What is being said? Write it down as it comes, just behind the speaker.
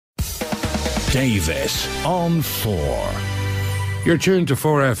Davis on 4. You're tuned to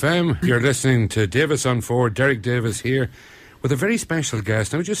 4FM. You're listening to Davis on 4. Derek Davis here with a very special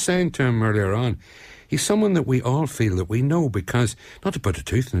guest. I was just saying to him earlier on, he's someone that we all feel that we know because, not to put a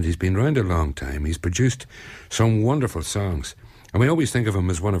tooth in it, he's been around a long time. He's produced some wonderful songs. And we always think of him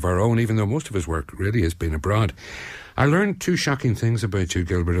as one of our own, even though most of his work really has been abroad. I learned two shocking things about you,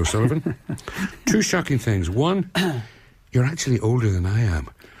 Gilbert O'Sullivan. Two shocking things. One, you're actually older than I am.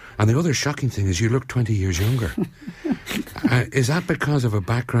 And the other shocking thing is you look 20 years younger. Is that because of a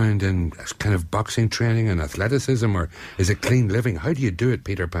background in kind of boxing training and athleticism, or is it clean living? How do you do it,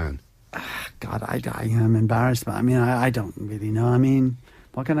 Peter Pan? God, I am embarrassed. But I mean, I don't really know. I mean,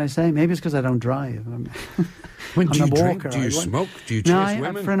 what can I say? Maybe it's because I don't drive. When do you walker. Drink? Do you smoke? Do you chase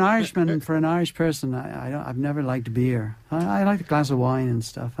women? For an Irishman, for an Irish person, I've never liked beer. I like a glass of wine and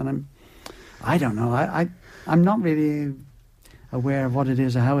stuff, and I don't know. I'm not really aware of what it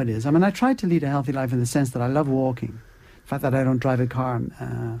is or how it is. I mean, I try to lead a healthy life in the sense that I love walking. The fact that I don't drive a car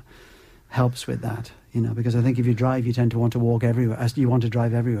helps with that, you know, because I think if you drive, you tend to want to walk everywhere. As you want to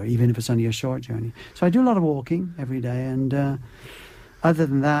drive everywhere, even if it's only a short journey. So I do a lot of walking every day, and other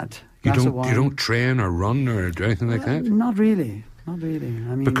than that, you don't train or run or do anything like that? Not really. Not really.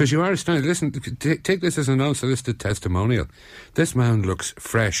 I mean, because you are astounded. Listen, take this as an unsolicited testimonial. This man looks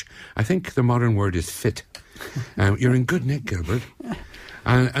fresh. I think the modern word is fit. You're in good nick, Gilbert,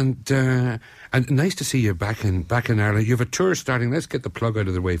 and nice to see you back in Ireland. You have a tour starting. Let's get the plug out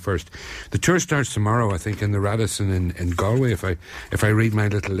of the way first. The tour starts tomorrow, I think, in the Radisson in Galway. If I read my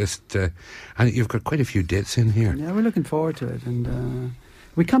little list, and you've got quite a few dates in here. Yeah, we're looking forward to it, and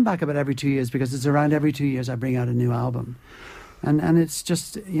we come back about every 2 years because it's around every 2 years I bring out a new album, and it's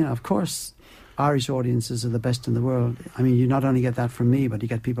just, you know, of course, Irish audiences are the best in the world. I mean, you not only get that from me, but you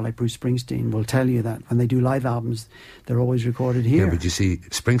get people like Bruce Springsteen will tell you that when they do live albums, they're always recorded here. Yeah, but you see,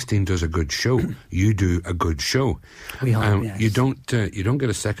 Springsteen does a good show. You do a good show. We hope, yes. You don't get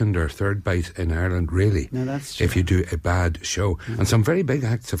a second or third bite in Ireland, really. No, that's true. If you do a bad show. Mm-hmm. And some very big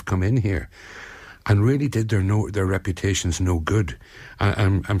acts have come in here and really did their reputations no good.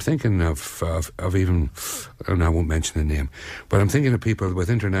 I'm thinking of even, and I won't mention the name, but I'm thinking of people with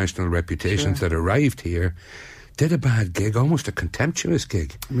international reputations that arrived here, did a bad gig, almost a contemptuous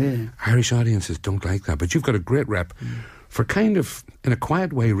gig. Really? Irish audiences don't like that, but you've got a great rep for kind of, in a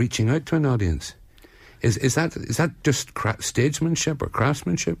quiet way, reaching out to an audience. Is that just stagemanship or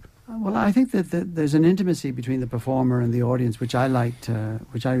craftsmanship? Well, I think that there's an intimacy between the performer and the audience, which I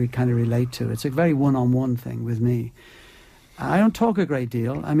which I kind of relate to. It's a very one-on-one thing with me. I don't talk a great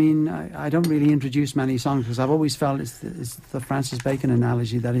deal. I mean, I don't really introduce many songs because I've always felt it's the Francis Bacon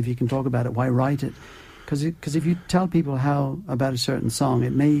analogy that if you can talk about it, why write it? Because if you tell people about a certain song,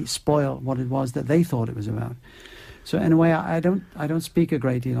 it may spoil what it was that they thought it was about. So in a way, I don't speak a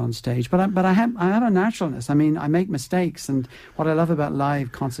great deal on stage, but I have a naturalness. I mean, I make mistakes, and what I love about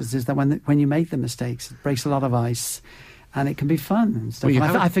live concerts is that when you make the mistakes, it breaks a lot of ice, and it can be fun and stuff.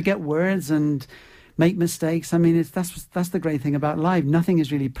 Well, I forget words and make mistakes. I mean, that's the great thing about live. Nothing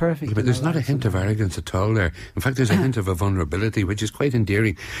is really perfect. Yeah, but there's not a hint of arrogance at all there. In fact, there's a hint of a vulnerability, which is quite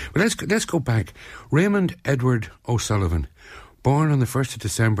endearing. But let's go back. Raymond Edward O'Sullivan, born on the 1st of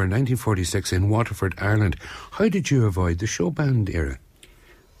December 1946 in Waterford, Ireland. How did you avoid the show band era?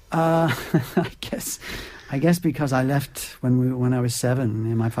 I guess because I left when I was 7.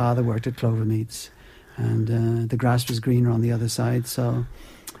 And my father worked at Clover Meads, and the grass was greener on the other side. So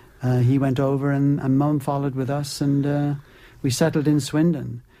he went over, and Mum followed with us, and we settled in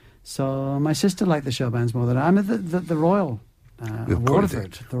Swindon. So my sister liked the show bands more than I. I'm the Royal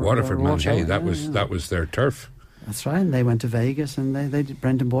Waterford. Waterford man, hey, that was their turf. That's right, and they went to Vegas, and they did,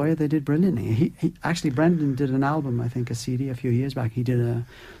 Brendan Boyer, they did brilliantly. He actually, Brendan did an album, I think, a CD a few years back. He did a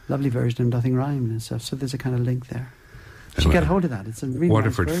lovely version of Nothing Rhymed and stuff, so there's a kind of link there. You should get hold of that. It's a really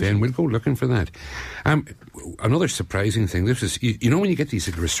Waterford nice Finn. We'll go looking for that. Another surprising thing, this is, you know, when you get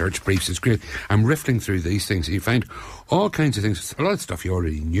these research briefs, it's great. I'm riffling through these things. You find all kinds of things, a lot of stuff you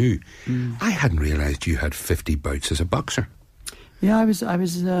already knew. I hadn't realised you had 50 bouts as a boxer. Yeah, I was.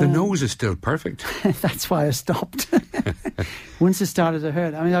 The nose is still perfect. That's why I stopped. Once it started to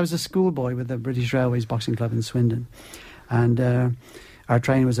hurt. I mean, I was a schoolboy with the British Railways Boxing Club in Swindon, and our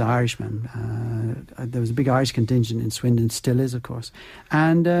trainer was an Irishman. There was a big Irish contingent in Swindon, still is, of course.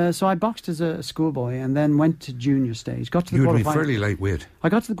 And so I boxed as a schoolboy, and then went to junior stage. Got to the quarterfinals. You'd be fairly lightweight. I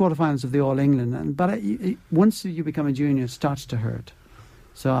got to the quarterfinals of the All England, but once you become a junior, it starts to hurt.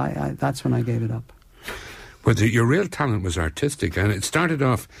 So that's when I gave it up. But your real talent was artistic, and it started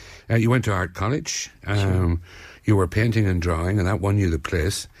off, you went to art college, you were painting and drawing, and that won you the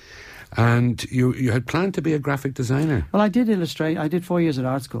place. And you had planned to be a graphic designer. Well, I did illustrate. I did 4 years at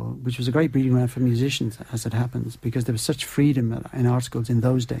art school, which was a great breeding ground for musicians, as it happens, because there was such freedom in art schools in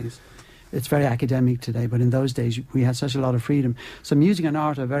those days. It's very academic today, but in those days we had such a lot of freedom. So music and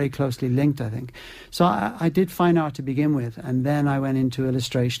art are very closely linked, I think. So I did fine art to begin with, and then I went into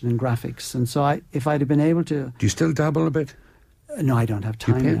illustration and graphics. And so if I'd have been able to... Do you still dabble a bit? No, I don't have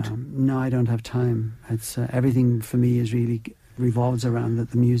time now. No, I don't have time. It's everything for me is really revolves around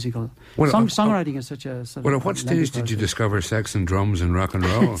the musical. Songwriting is such a... Well, at what stage did you discover sex and drums and rock and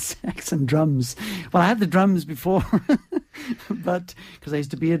roll? Sex and drums. Well, I had the drums before, but because I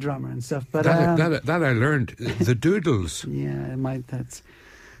used to be a drummer and stuff. But that I learned. The doodles. Yeah,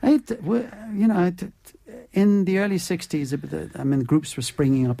 in the early 60s, I mean, the groups were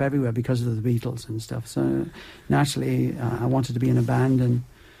springing up everywhere because of the Beatles and stuff. So naturally, I wanted to be in a band, and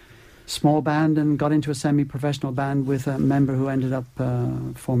small band, and got into a semi-professional band with a member who ended up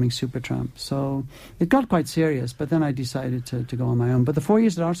forming Supertramp. So it got quite serious, but then I decided to go on my own. But the 4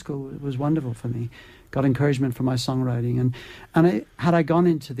 years at art school was wonderful for me. Got encouragement from my songwriting, and had I gone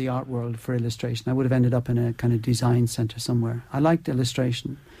into the art world for illustration, I would have ended up in a kind of design centre somewhere. I liked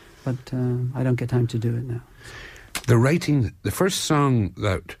illustration, but I don't get time to do it now. The writing, the first song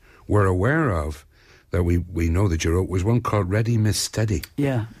that we're aware of, that we know that you wrote, was one called Ready Miss Steady.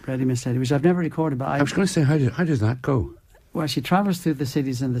 Yeah, Ready Miss Steady, which I've never recorded. But I was going to say, how does that go? Well, she travels through the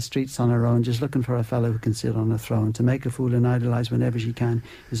cities and the streets on her own, just looking for a fellow who can sit on a throne. To make a fool and idolise whenever she can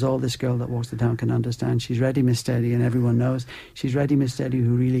is all this girl that walks the town can understand. She's ready, Miss Steady, and everyone knows she's ready, Miss Steady,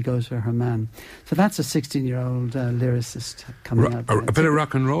 who really goes for her man. So that's a 16-year-old lyricist coming out. A bit of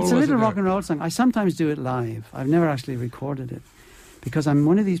rock and roll. It's a little rock and roll song. I sometimes do it live. I've never actually recorded it, because I'm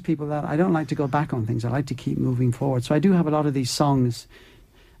one of these people that I don't like to go back on things. I like to keep moving forward. So I do have a lot of these songs.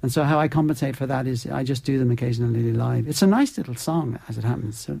 And so how I compensate for that is I just do them occasionally live. It's a nice little song, as it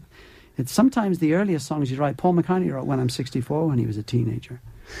happens. So it's sometimes the earliest songs you write. Paul McCartney wrote When I'm 64 when he was a teenager.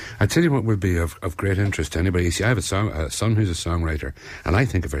 I tell you what would be of great interest to anybody. See, I have a son who's a songwriter, and I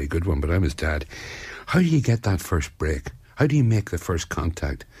think a very good one, but I'm his dad. How do you get that first break? How do you make the first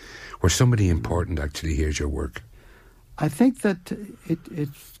contact where somebody important actually hears your work? I think that it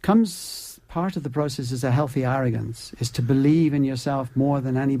comes... Part of the process is a healthy arrogance, is to believe in yourself more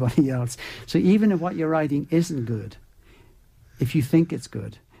than anybody else. So even if what you're writing isn't good, if you think it's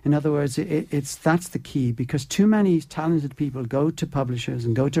good, in other words, that's the key, because too many talented people go to publishers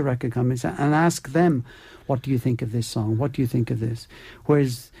and go to record companies and ask them, what do you think of this song? What do you think of this?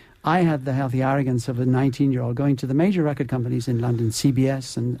 Whereas I had the healthy arrogance of a 19-year-old going to the major record companies in London,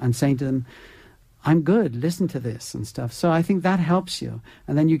 CBS, and saying to them, I'm good, listen to this and stuff. So I think that helps you.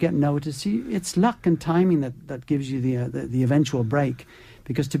 And then you get noticed. It's luck and timing that gives you the eventual break.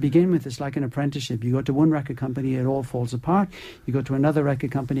 Because to begin with, it's like an apprenticeship. You go to one record company, it all falls apart. You go to another record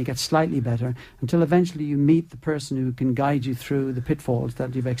company, it gets slightly better, until eventually you meet the person who can guide you through the pitfalls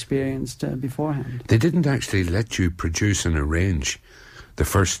that you've experienced beforehand. They didn't actually let you produce and arrange the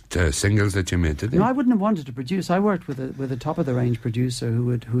first singles that you made, did they? No, I wouldn't have wanted to produce. I worked with a top-of-the-range producer who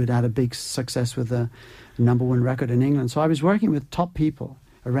had had a big success with a #1 record in England. So I was working with top people,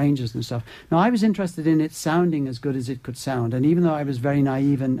 arrangers and stuff. Now, I was interested in it sounding as good as it could sound. And even though I was very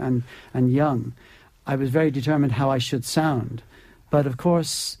naive and young, I was very determined how I should sound. But, of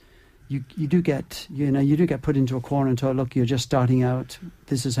course, you do get put into a corner and told, look, you're just starting out,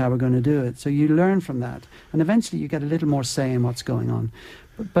 this is how we're going to do it. So you learn from that, and eventually you get a little more say in what's going on.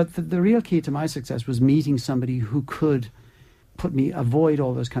 But the real key to my success was meeting somebody who could avoid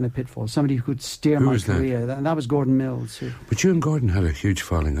all those kind of pitfalls, somebody who could steer my career. And that was Gordon Mills. But you and Gordon had a huge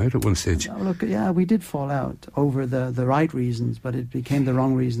falling out at one stage. Look, yeah, we did fall out over the right reasons, but it became the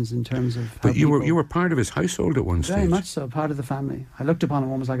wrong reasons in terms of But you were part of his household at one stage. Very much so, part of the family. I looked upon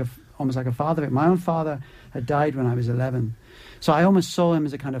him almost like a father. My own father had died when I was 11. So I almost saw him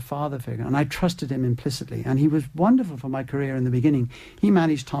as a kind of father figure, and I trusted him implicitly. And he was wonderful for my career in the beginning. He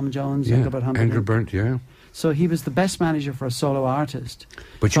managed Tom Jones and Gilbert Humperdinck. Gilbert, yeah. So he was the best manager for a solo artist.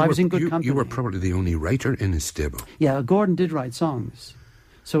 But I was in good company. You were probably the only writer in his stable. Yeah, Gordon did write songs.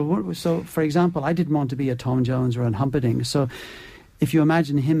 So for example, I didn't want to be a Tom Jones or a Humperdinck. So if you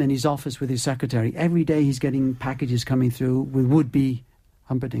imagine him in his office with his secretary, every day he's getting packages coming through with would-be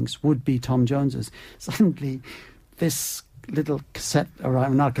Humperdincks, would-be Tom Joneses. Suddenly, this little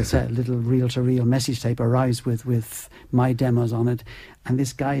little reel-to-reel message tape arrives with my demos on it, and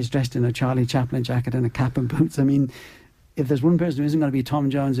this guy is dressed in a Charlie Chaplin jacket and a cap and boots. I mean, if there's one person who isn't going to be Tom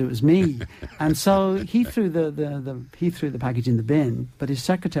Jones, it was me. And so he threw the package in the bin, but his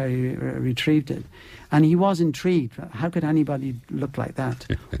secretary retrieved it, and he was intrigued. How could anybody look like that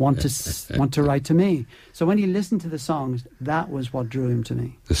want to write to me? So when he listened to the songs, that was what drew him to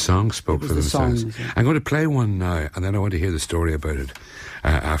me. The songs spoke for themselves. I'm going to play one now, and then I want to hear the story about it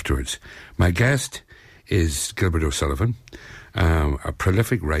afterwards. My guest is Gilbert O'Sullivan, a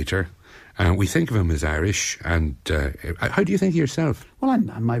prolific writer. We think of him as Irish, and how do you think of yourself? Well,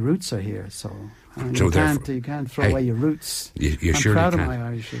 my roots are here, so you can't throw away your roots. I'm proud of my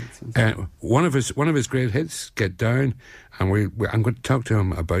Irish roots. One of his great hits, Get Down, and I'm going to talk to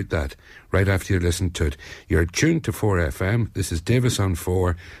him about that right after you listen to it. You're tuned to 4FM. This is Davis on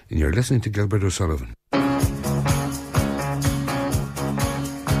 4, and you're listening to Gilbert O'Sullivan.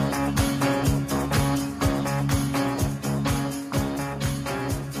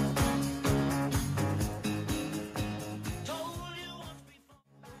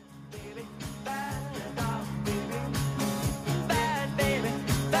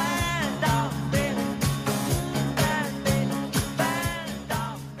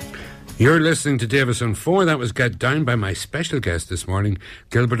 You're listening to Davis on 4. That was Get Down by my special guest this morning,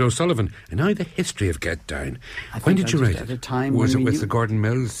 Gilbert O'Sullivan. And now the history of Get Down. When did you write it? At a time was it with the Gordon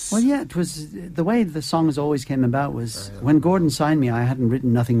Mills? Well, yeah, it was. The way the songs always came about was when Gordon signed me, I hadn't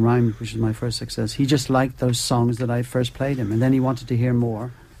written Nothing Rhymed, which was my first success. He just liked those songs that I first played him, and then he wanted to hear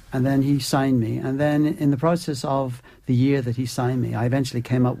more. And then he signed me. And then in the process of the year that he signed me, I eventually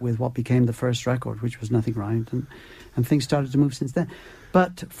came up with what became the first record, which was Nothing Rhymed. And things started to move since then.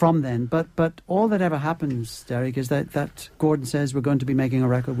 But all that ever happens, Derek, is that Gordon says, we're going to be making a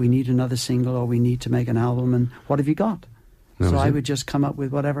record, we need another single, or we need to make an album, and what have you got? So I would just come up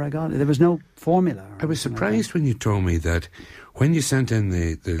with whatever I got. There was no formula. I was surprised when you told me that when you sent in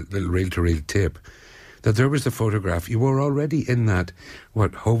the little reel-to-reel tape, that there was the photograph. You were already in that,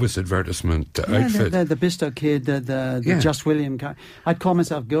 Hovis advertisement outfit. The Bisto kid, the Just William. I'd call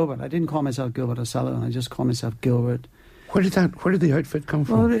myself Gilbert. I didn't call myself Gilbert O'Sullivan. I just called myself Gilbert. Where did the outfit come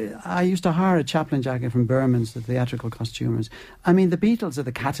from? Well, I used to hire a chaplain jacket from Berman's, the theatrical costumers. I mean, the Beatles are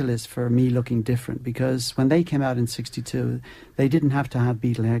the catalyst for me looking different, because when they came out in 62, they didn't have to have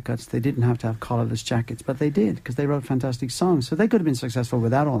Beatle haircuts, they didn't have to have collarless jackets, but they did, because they wrote fantastic songs. So they could have been successful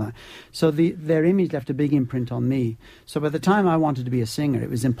without all that. So their image left a big imprint on me. So by the time I wanted to be a singer, it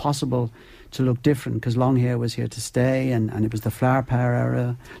was impossible to look different, because long hair was here to stay, and it was the flower power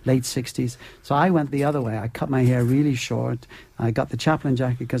era, late 60s. So I went the other way. I cut my hair really short. I got the Chaplin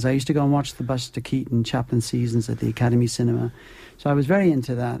jacket because I used to go and watch the Buster Keaton Chaplin seasons at the Academy Cinema. So I was very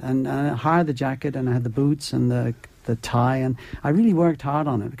into that, and I hired the jacket, and I had the boots and the tie, and I really worked hard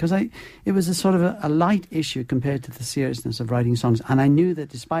on it, because it was a sort of a light issue compared to the seriousness of writing songs. And I knew that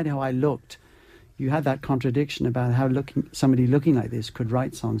despite how I looked, you had that contradiction about how somebody looking like this could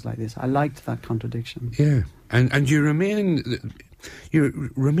write songs like this. I liked that contradiction. Yeah, and you remain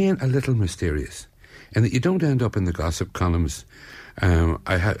a little mysterious, and that you don't end up in the gossip columns.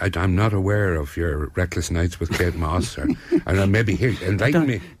 I'm not aware of your reckless nights with Kate Moss, and maybe here enlighten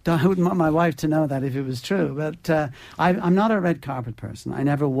me. I wouldn't want my wife to know that if it was true, but I'm not a red carpet person. I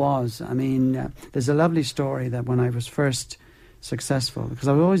never was. I mean, there's a lovely story that when I was first successful, because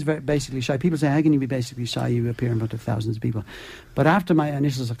I was always basically shy. People say, how can you be basically shy? You appear in front of thousands of people. But after my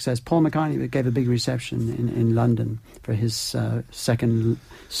initial success, Paul McCartney gave a big reception in London for his second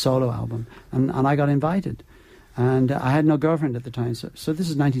solo album, and I got invited. And I had no girlfriend at the time, so this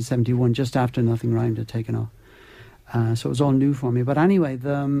is 1971, just after Nothing Rhymed had taken off. So it was all new for me. But anyway,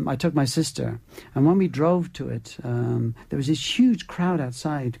 I took my sister, and when we drove to it, there was this huge crowd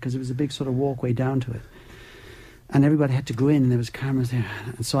outside, because it was a big sort of walkway down to it. And everybody had to go in, and there was cameras there.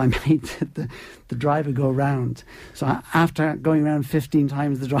 And so I made the driver go round. So after going around 15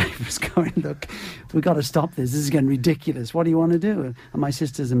 times, the driver was going, look, we've got to stop this. This is getting ridiculous. What do you want to do? And my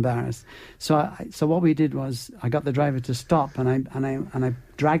sister's embarrassed. So what we did was I got the driver to stop, and I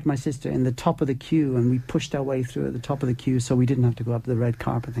dragged my sister in the top of the queue, and we pushed our way through at the top of the queue, so we didn't have to go up the red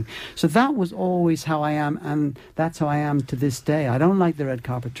carpet thing. So that was always how I am, and that's how I am to this day. I don't like the red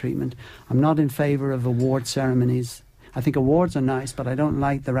carpet treatment. I'm not in favour of award ceremonies. I think awards are nice, but I don't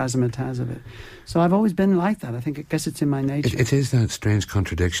like the razzmatazz of it. So I've always been like that. I guess it's in my nature. It is that strange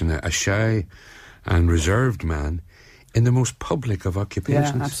contradiction, a shy and reserved man in the most public of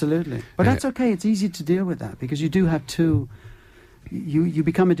occupations. Yeah, absolutely. But that's okay. It's easy to deal with that, because you do have to... You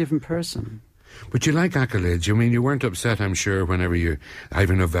become a different person. But you like accolades. I mean, you weren't upset, I'm sure, whenever you had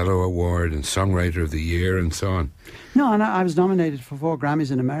a Novello Award and Songwriter of the Year and so on. No, and I was nominated for 4 Grammys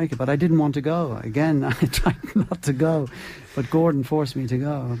in America, but I didn't want to go. Again, I tried not to go, but Gordon forced me to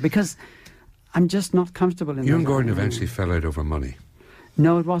go. Because I'm just not comfortable in You that and Gordon area. eventually fell out over money.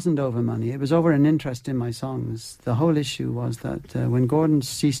 No, it wasn't over money. It was over an interest in my songs. The whole issue was that when Gordon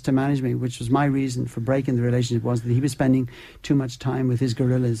ceased to manage me, which was my reason for breaking the relationship, was that he was spending too much time with his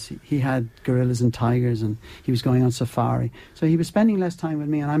gorillas. He had gorillas and tigers, and he was going on safari. So he was spending less time with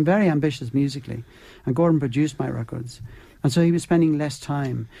me, and I'm very ambitious musically. And Gordon produced my records. And so he was spending less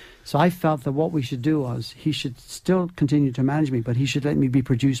time. So I felt that what we should do was he should still continue to manage me, but he should let me be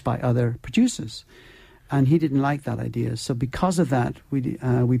produced by other producers. And he didn't like that idea. So because of that,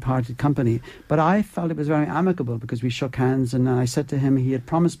 we parted company. But I felt it was very amicable because we shook hands, and I said to him he had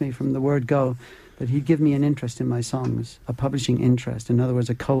promised me from the word go that he'd give me an interest in my songs, a publishing interest, in other words,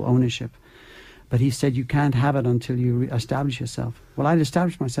 a co-ownership. But he said, you can't have it until you establish yourself. Well, I'd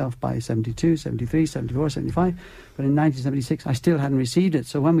established myself by 72, 73, 74, 75. But in 1976, I still hadn't received it.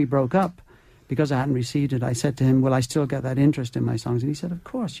 So when we broke up, because I hadn't received it, I said to him, will I still get that interest in my songs? And he said, of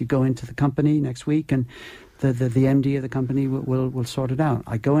course. You go into the company next week and the MD of the company will sort it out.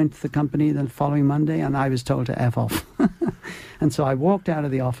 I go into the company the following Monday and I was told to F off. And so I walked out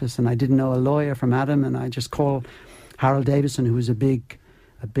of the office and I didn't know a lawyer from Adam, and I just called Harold Davison, who was a big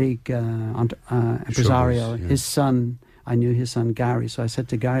impresario. Yeah. His son, I knew his son Gary. So I said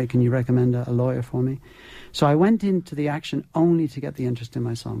to Gary, can you recommend a lawyer for me? So I went into the action only to get the interest in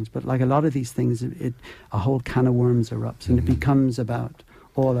my songs. But like a lot of these things, a whole can of worms erupts, and it becomes about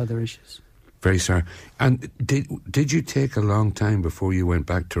all other issues. Very sorry. And did you take a long time before you went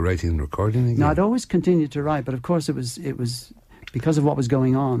back to writing and recording again? No, I'd always continued to write, but of course it was because of what was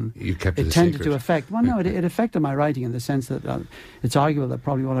going on. You kept it a tended secret. to affect. Well, no, it affected my writing in the sense that it's arguable that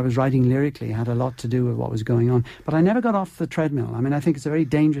probably what I was writing lyrically had a lot to do with what was going on. But I never got off the treadmill. I mean, I think it's a very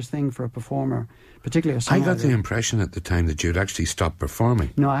dangerous thing for a performer, particularly a songwriter. I got the impression at the time that you'd actually stopped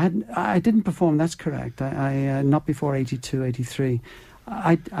performing. No, I didn't perform. That's correct. I not before 82, 83.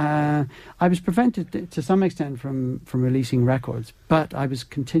 I was prevented to some extent from releasing records, but I was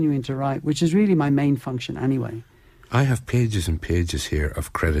continuing to write, which is really my main function anyway. I have pages and pages here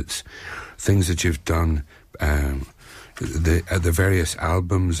of credits, things that you've done, the various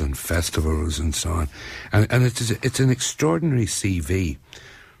albums and festivals and so on, and it's an extraordinary CV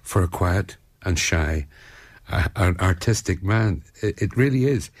for a quiet and shy, an artistic man. It really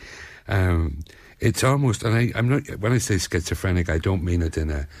is. It's almost, and I'm not. When I say schizophrenic, I don't mean it in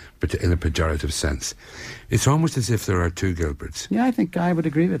a pejorative sense. It's almost as if there are two Gilberts. Yeah, I think I would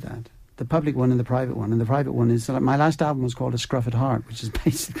agree with that. The public one and the private one. And the private one is, my last album was called A Scruff at Heart, which is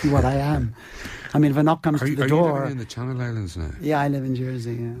basically what I am. I mean, if a knock comes to the door... Are you living in the Channel Islands now? Yeah, I live in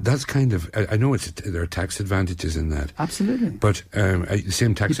Jersey, yeah. That's kind of... I know there are tax advantages in that. Absolutely. But the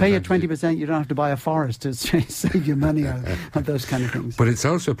same tax you pay advantages... your 20%, you don't have to buy a forest to save you money on those kind of things. But it's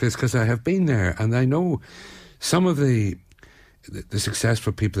also a place, because I have been there, and I know some of the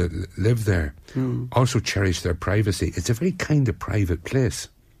successful people that live there also cherish their privacy. It's a very kind of private place.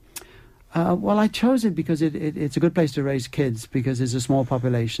 Well, I chose it because it's a good place to raise kids, because there's a small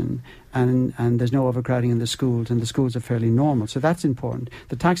population and there's no overcrowding in the schools, and the schools are fairly normal. So that's important.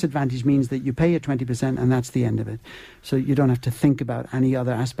 The tax advantage means that you pay your 20% and that's the end of it. So you don't have to think about any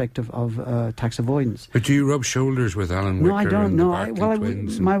other aspect of tax avoidance. But do you rub shoulders with Alan Wicker? No, I don't. And No, the Barclay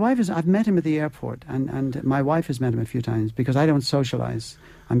twins? My wife I've met him at the airport, and my wife has met him a few times because I don't socialise.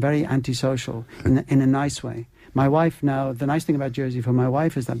 I'm very antisocial in a nice way. My wife now, the nice thing about Jersey for my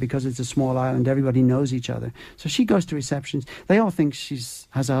wife is that because it's a small island, everybody knows each other. So she goes to receptions. They all think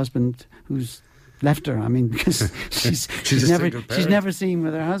has a husband who's left her. I mean, because she's never seen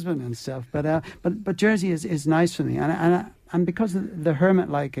with her husband and stuff. But Jersey is nice for me, and because of the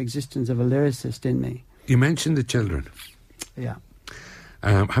hermit-like existence of a lyricist in me. You mentioned the children. Yeah.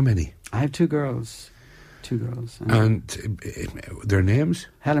 How many? I have two girls. And their names?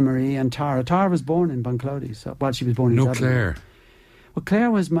 Helen Marie and Tara. Tara was born in Bunclody. She was born in Dublin. Claire. Well,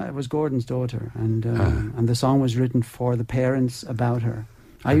 Claire was Gordon's daughter, and the song was written for the parents about her.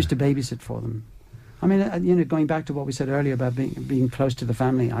 I used to babysit for them. I mean, going back to what we said earlier about being close to the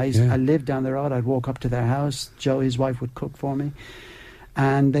family. I lived down the road. I'd walk up to their house. Joe, his wife, would cook for me.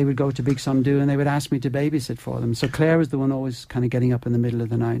 And they would go to Big Sumdu and they would ask me to babysit for them. So Claire was the one always kind of getting up in the middle of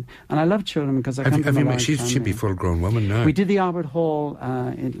the night. And I love children because I come from a large family. She'd be a full-grown woman now. We did the Albert Hall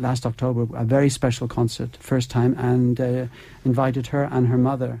last October, a very special concert, first time, and invited her and her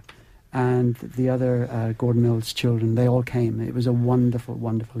mother and the other Gordon Mills children. They all came. It was a wonderful,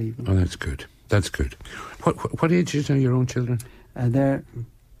 wonderful evening. Oh, that's good. That's good. What ages are your own children? They're...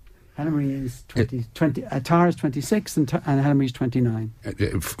 Helen Marie is 20. Tara's 26 and Helen Marie's 29.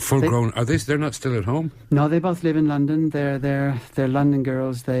 Full grown. Are they? They're not still at home? No, they both live in London. They're London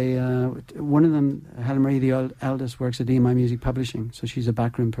girls. They one of them, Helen Marie, the eldest, works at EMI Music Publishing, so she's a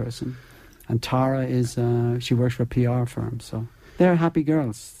backroom person. And Tara is she works for a PR firm, so they're happy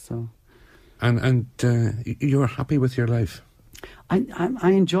girls. So, and you're happy with your life.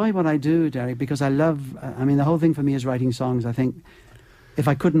 I enjoy what I do, Derek, because I love. I mean, the whole thing for me is writing songs. I think if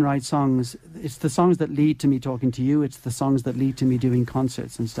I couldn't write songs, it's the songs that lead to me talking to you. It's the songs that lead to me doing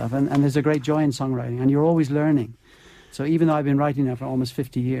concerts and stuff. And there's a great joy in songwriting, and you're always learning. So even though I've been writing now for almost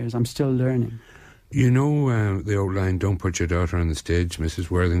 50 years, I'm still learning. You know the old line, "Don't put your daughter on the stage, Mrs.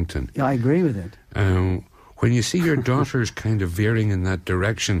 Worthington." Yeah, I agree with it. When you see your daughters kind of veering in that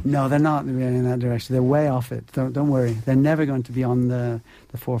direction... No, they're not veering in that direction. They're way off it. Don't worry. They're never going to be on the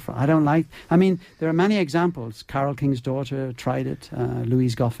forefront. I don't like... I mean, there are many examples. Carole King's daughter tried it.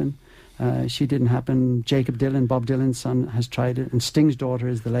 Louise Goffin. She didn't happen. Jacob Dylan, Bob Dylan's son, has tried it. And Sting's daughter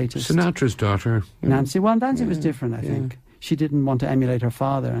is the latest. Sinatra's daughter. Nancy. Well, Nancy was different, I think. She didn't want to emulate her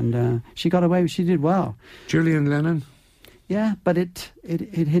father, and she got away. She did well. Julian Lennon? Yeah, but it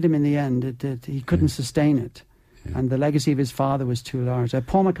hit him in the end. He couldn't sustain it. Yeah. And the legacy of his father was too large.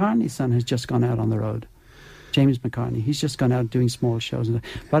 Paul McCartney's son has just gone out on the road. James McCartney. He's just gone out doing small shows.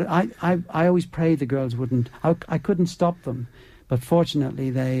 But I always prayed the girls wouldn't. I couldn't stop them. But fortunately,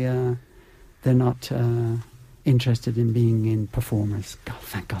 they're not interested in being in performers. God,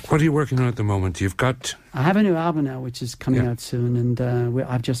 thank God. What are you working on at the moment? You've got... I have a new album now, which is coming out soon, and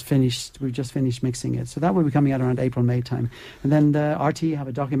we've just finished mixing it. So that will be coming out around April, May time. And then RT have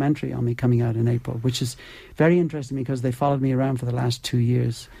a documentary on me coming out in April, which is very interesting because they followed me around for the last 2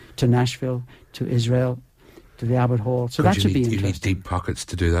 years to Nashville, to Israel, to the Albert Hall. So that should be interesting. You need deep pockets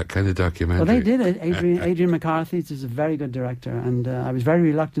to do that kind of documentary. Well, they did it. Adrian McCarthy is a very good director, and I was very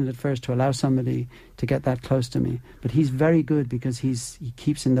reluctant at first to allow somebody to get that close to me. But he's very good because he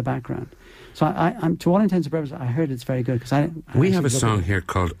keeps in the background. So I'm to all intents and purposes, I heard it's very good. Because we have a song here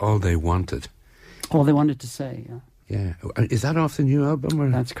called "All They Wanted." All They Wanted to Say. Yeah. Is that off the new album?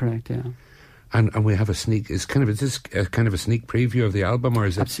 Or? That's correct. Yeah. And we have a sneak. Is this kind of a sneak preview of the album, or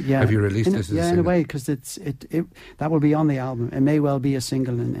is it? Have you released this? In a way, because that will be on the album. It may well be a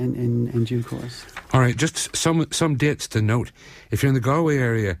single in due course. All right, just some dates to note. If you're in the Galway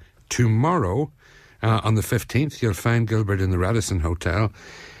area tomorrow, on the 15th, you'll find Gilbert in the Radisson Hotel.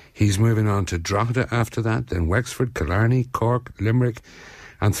 He's moving on to Drogheda after that, then Wexford, Killarney, Cork, Limerick,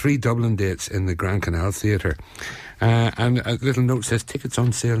 and 3 Dublin dates in the Grand Canal Theatre. And a little note says tickets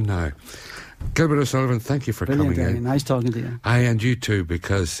on sale now. Gilbert O'Sullivan, thank you for coming in. Nice talking to you. And you too,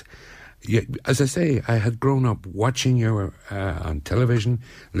 because, as I say, I had grown up watching you on television,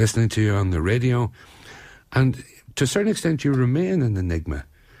 listening to you on the radio, and to a certain extent you remain an enigma.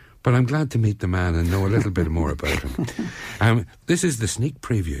 But I'm glad to meet the man and know a little bit more about him. This is the sneak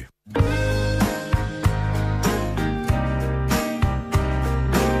preview.